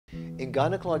In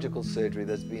gynecological surgery,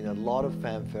 there's been a lot of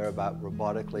fanfare about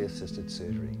robotically assisted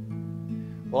surgery.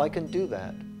 Well, I can do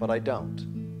that, but I don't,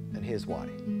 and here's why.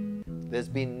 There's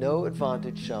been no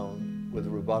advantage shown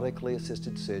with robotically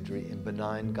assisted surgery in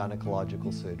benign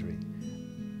gynecological surgery,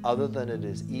 other than it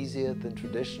is easier than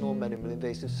traditional minimally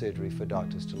invasive surgery for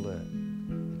doctors to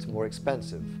learn. It's more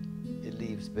expensive, it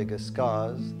leaves bigger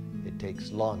scars, it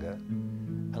takes longer,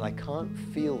 and I can't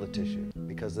feel the tissue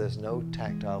because there's no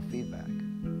tactile feedback.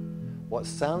 What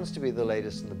sounds to be the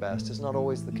latest and the best is not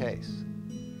always the case.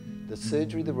 The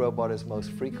surgery the robot is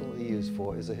most frequently used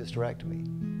for is a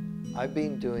hysterectomy. I've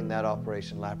been doing that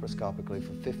operation laparoscopically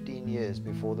for 15 years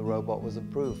before the robot was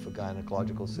approved for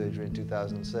gynecological surgery in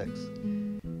 2006.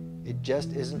 It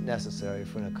just isn't necessary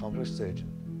for an accomplished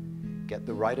surgeon. Get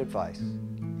the right advice.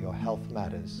 Your health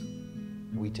matters.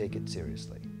 We take it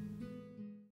seriously.